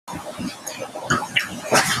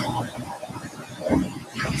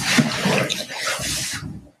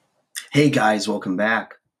Hey guys, welcome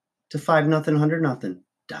back to 5 nothing 100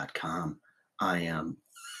 nothing.com. I am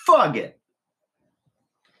Fugget.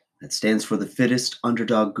 That stands for the fittest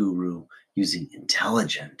underdog guru using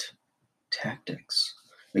intelligent tactics.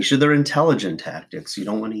 Make sure they're intelligent tactics. You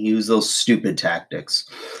don't want to use those stupid tactics.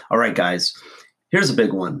 All right, guys, here's a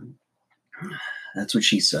big one. That's what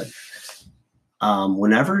she said.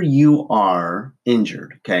 Whenever you are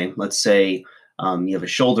injured, okay, let's say you have a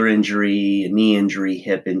shoulder injury, a knee injury,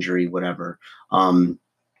 hip injury, whatever. Um,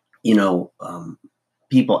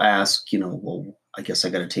 People ask, well, I guess I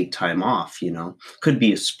got to take time off, could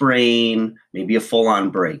be a sprain, maybe a full on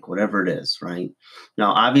break, whatever it is, right?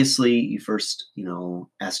 Now, obviously, you first,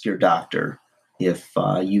 ask your doctor if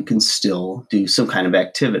you can still do some kind of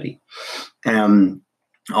activity. And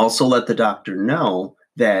also let the doctor know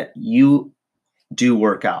that you do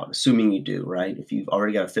work out, assuming you do, right? If you've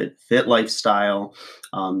already got a fit lifestyle,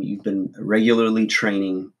 you've been regularly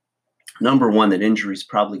training. Number one, that injury is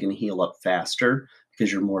probably going to heal up faster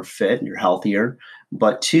because you're more fit and you're healthier.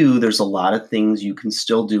 But two, there's a lot of things you can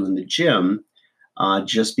still do in the gym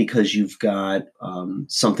just because you've got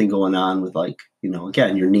something going on with, like,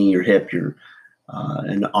 again, your knee, your hip, your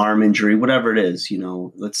an arm injury, whatever it is.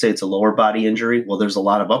 Let's say it's a lower body injury. Well, there's a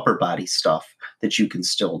lot of upper body stuff that you can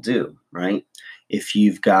still do, right? If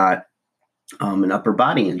you've got an upper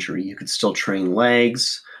body injury, you could still train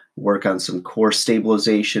legs, work on some core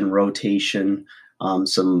stabilization, rotation,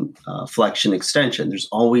 some flexion extension. There's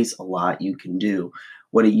always a lot you can do.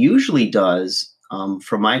 What it usually does,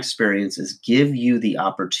 from my experience, is give you the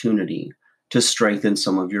opportunity to strengthen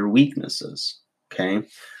some of your weaknesses. Okay.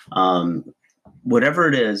 Whatever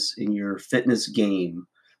it is in your fitness game,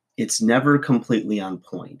 it's never completely on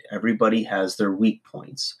point. Everybody has their weak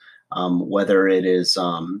points. Whether it is,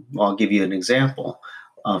 I'll give you an example.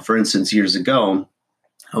 For instance, years ago,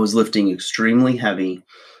 I was lifting extremely heavy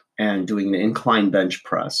and doing an incline bench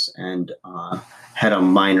press and had a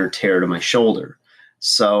minor tear to my shoulder.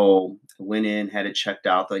 So I went in, had it checked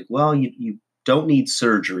out. Like, well, you don't need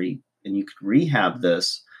surgery and you could rehab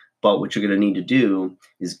this, but what you're going to need to do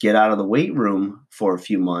is get out of the weight room for a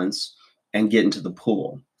few months and get into the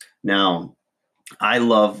pool. Now, I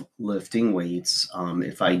love lifting weights.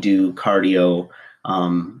 If I do cardio,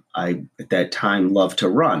 I at that time love to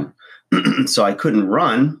run. So I couldn't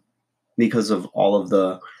run because of all of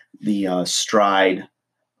the stride,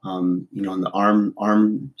 and the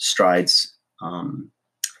arm strides.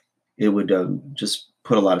 It would just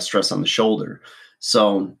put a lot of stress on the shoulder.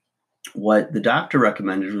 So what the doctor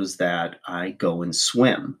recommended was that I go and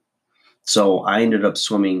swim. So I ended up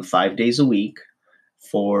swimming 5 days a week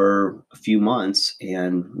for a few months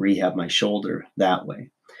and rehab my shoulder that way.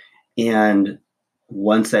 And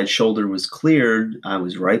once that shoulder was cleared, I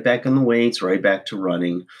was right back in the weights, right back to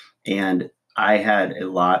running. And I had a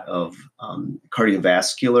lot of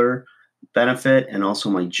cardiovascular benefit, and also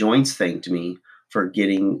my joints thanked me for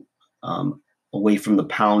getting away from the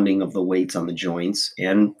pounding of the weights on the joints.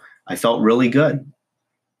 And I felt really good.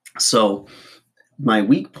 So my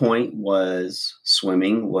weak point was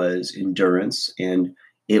swimming, was endurance, and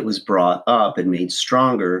it was brought up and made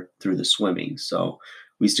stronger through the swimming. So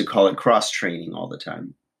we used to call it cross training all the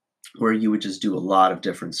time, where you would just do a lot of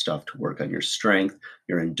different stuff to work on your strength,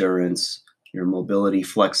 your endurance, your mobility,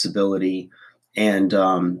 flexibility. And,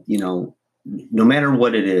 no matter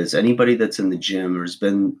what it is, anybody that's in the gym or has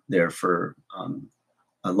been there for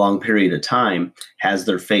a long period of time has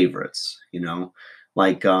their favorites,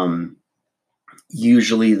 like,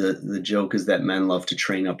 usually the joke is that men love to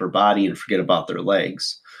train upper body and forget about their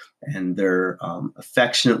legs. And they're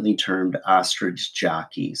affectionately termed ostrich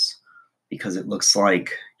jockeys because it looks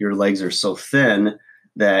like your legs are so thin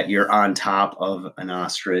that you're on top of an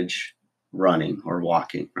ostrich running or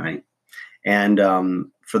walking, right? And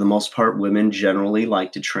for the most part, women generally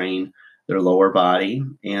like to train their lower body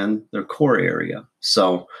and their core area.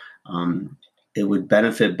 So it would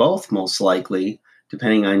benefit both, most likely,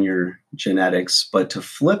 depending on your genetics. But to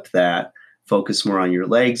flip that, focus more on your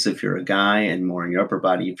legs if you're a guy and more on your upper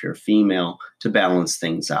body if you're a female, to balance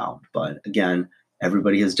things out. But again,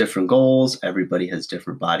 everybody has different goals. Everybody has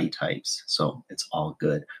different body types. So it's all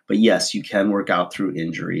good. But yes, you can work out through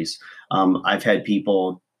injuries. I've had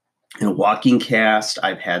people in a walking cast.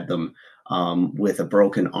 I've had them with a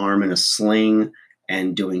broken arm in a sling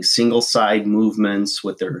and doing single side movements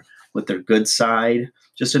with their good side,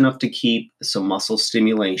 just enough to keep some muscle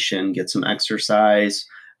stimulation, get some exercise,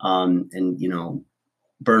 and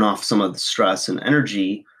burn off some of the stress and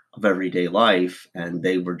energy of everyday life. And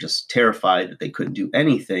they were just terrified that they couldn't do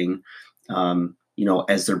anything,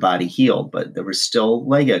 as their body healed. But there were still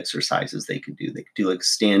leg exercises they could do. They could do like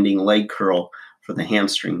standing leg curl for the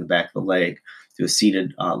hamstring, the back of the leg, do a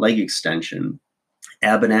seated leg extension,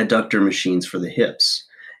 ab and adductor machines for the hips,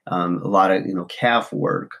 a lot of calf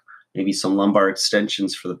work, maybe some lumbar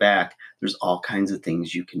extensions for the back. There's all kinds of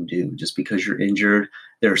things you can do. Just because you're injured,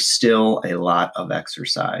 there's still a lot of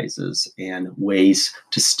exercises and ways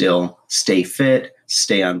to still stay fit,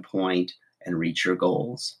 stay on point, and reach your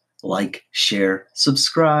goals. Like, share,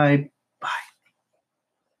 subscribe.